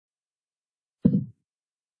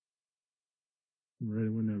I'm ready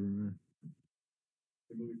whenever, man.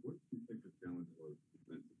 Hey, Malik, what do you think the challenge was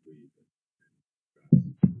defensively?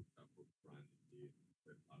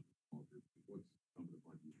 What's some of the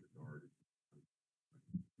ones you regard?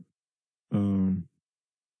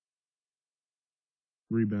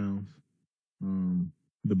 Rebounds.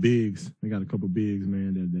 The bigs. They got a couple bigs,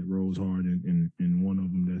 man, that rolls hard, and one of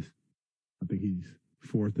them I think he's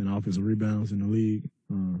fourth in offensive rebounds in the league.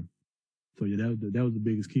 So yeah, that was the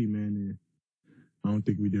biggest key, man. And I don't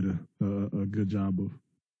think we did a good job of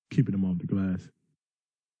keeping him off the glass.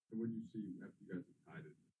 So what did you see after you guys had tied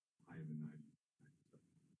it high in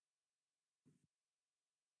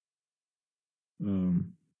the 90s?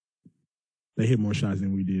 They hit more shots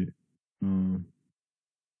than we did.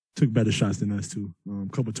 Took better shots than us too.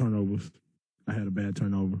 Couple turnovers. I had a bad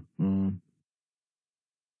turnover. And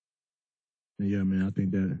yeah, man, I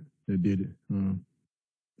think that did it.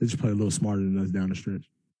 They just played a little smarter than us down the stretch.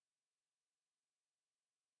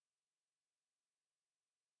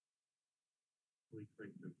 I'm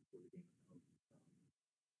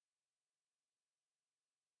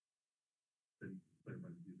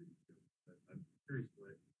curious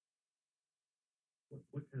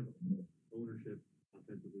what kind of ownership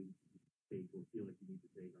offensively take or feel like you need to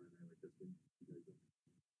take on a night like this when you guys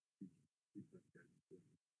don't.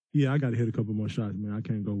 Yeah, I got to hit a couple more shots, man. I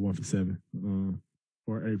can't go 1 for 7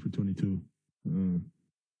 or 8 for 22.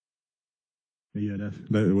 Yeah, that's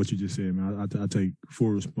what you just said, man. I take full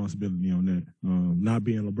responsibility on that. Not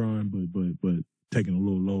being LeBron, but taking a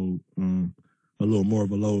little load, a little more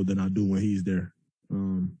of a load than I do when he's there.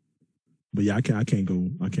 But yeah, I can't go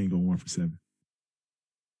 1 for 7.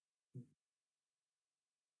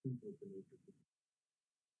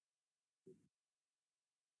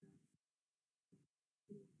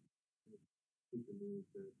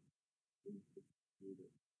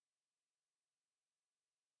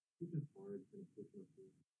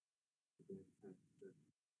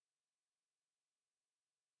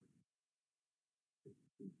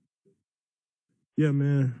 Yeah,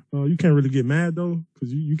 man. You can't really get mad though,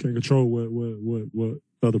 because you can't control what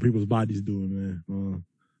other people's bodies doing, man.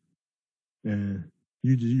 And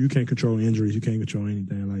you can't control injuries, you can't control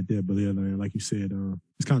anything like that. But yeah, man, like you said,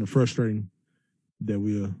 it's kind of frustrating that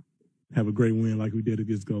we'll have a great win like we did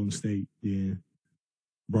against Golden State. Then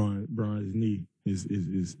Bron's knee is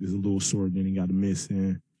a little sore, then he got to miss,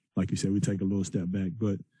 and like you said, we take a little step back.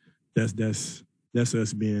 But that's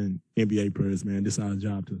us being NBA players, man. This is our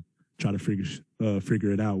job to try to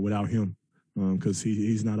figure it out without him, because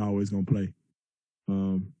he's not always gonna play.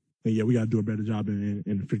 And yeah, we got to do a better job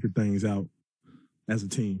and figure things out as a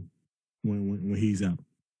team when he's out.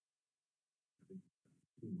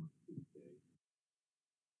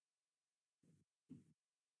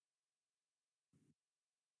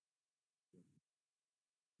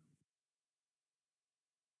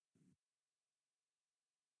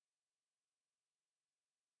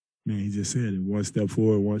 Man, he just said it. 1 step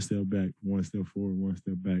forward, 1 step back, 1 step forward, 1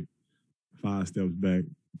 step back, 5 steps back,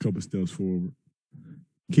 a couple steps forward.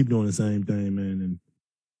 Keep doing the same thing, man. And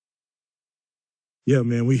yeah,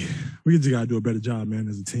 man, we just gotta do a better job, man,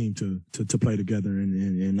 as a team to play together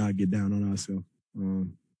and not get down on ourselves.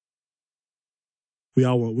 We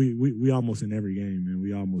almost in every game, man.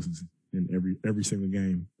 We almost in every single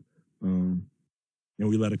game. And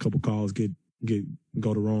we let a couple calls go the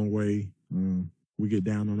wrong way. We get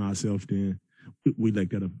down on ourselves, then we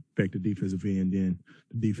let that affect the defensive end, then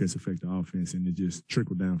the defense affect the offense, and it just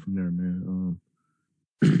trickle down from there, man.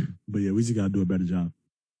 But yeah, we just gotta do a better job.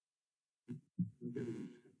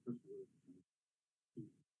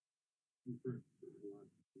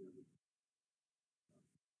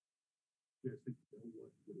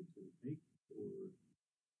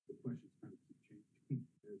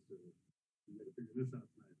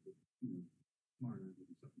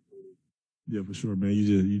 Yeah, for sure, man.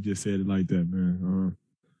 You just said it like that, man.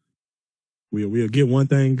 We'll get one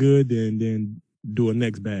thing good, then do a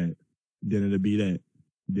next bad. Then it'll be that.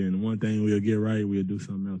 Then one thing we'll get right, we'll do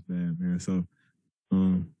something else bad, man. So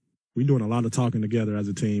we're doing a lot of talking together as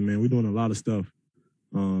a team, man. We're doing a lot of stuff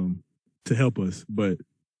to help us, but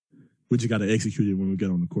we just got to execute it when we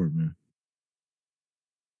get on the court, man.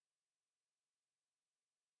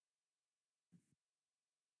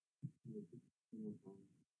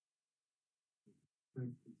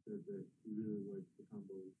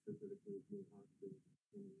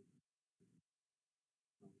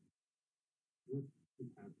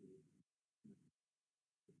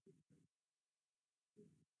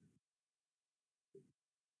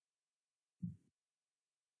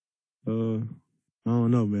 I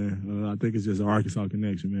don't know, man. I think it's just an Arkansas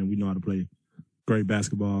connection, man. We know how to play great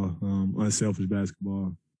basketball, unselfish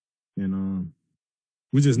basketball, and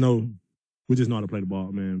we just know how to play the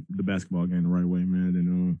ball, man, the basketball game the right way, man.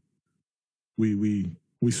 And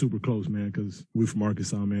we super close, man, because we from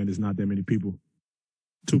Arkansas, man. There's not that many people,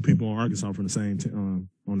 two people in Arkansas from the same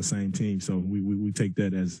on the same team. So we take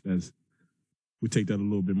that as we take that a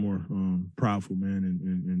little bit more proudful, man,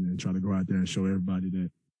 and try to go out there and show everybody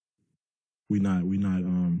that we're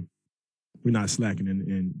not slacking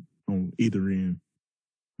in on either end.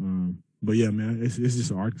 But yeah, man, it's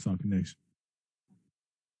just an Arkansas connection.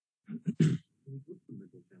 What's the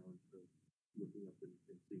mental challenge of looking up and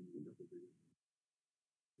seeing the double digits?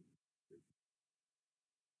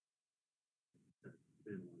 That's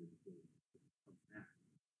been a lot of the come back.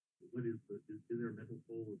 What is there a mental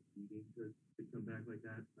toll of needing to come back like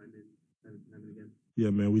that time and again?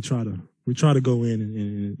 Yeah, man, we try to go in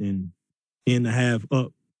and the half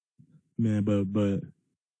up, man, but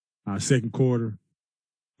our second quarter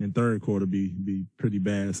and third quarter be pretty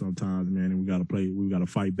bad sometimes, man, and we gotta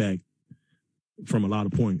fight back from a lot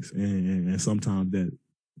of points, and sometimes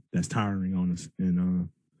that's tiring on us, and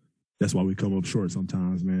that's why we come up short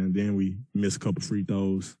sometimes, man. Then we miss a couple free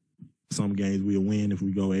throws. Some games we'll win if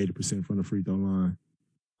we go 80% from the free throw line.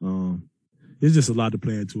 It's just a lot to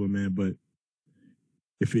play into it, man. But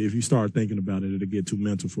if you start thinking about it, it'll get too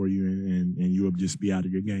mental for you, and you'll just be out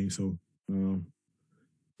of your game. So you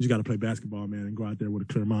just got to play basketball, man, and go out there with a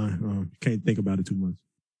clear mind. You can't think about it too much.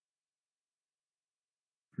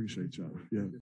 Appreciate y'all. Yeah.